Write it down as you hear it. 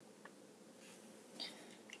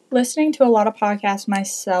listening to a lot of podcasts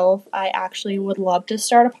myself. I actually would love to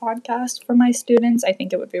start a podcast for my students. I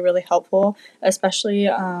think it would be really helpful, especially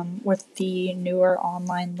with the newer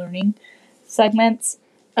online learning segments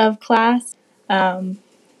of class.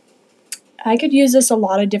 I could use this a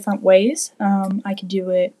lot of different ways. I could do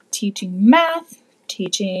it teaching math,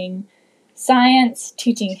 teaching science,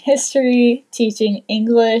 teaching history, teaching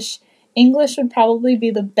English. English would probably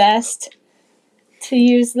be the best to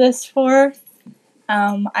use this for.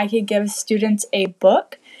 I could give students a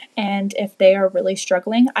book, and if they are really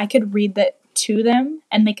struggling, I could read that to them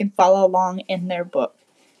and they can follow along in their book.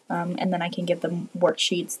 And then I can give them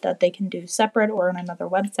worksheets that they can do separate or on another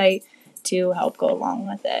website to help go along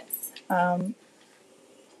with it. I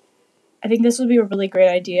think this would be a really great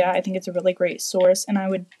idea. I think it's a really great source, and I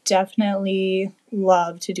would definitely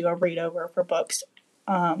love to do a read over for books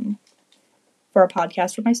for a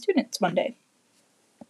podcast for my students one day.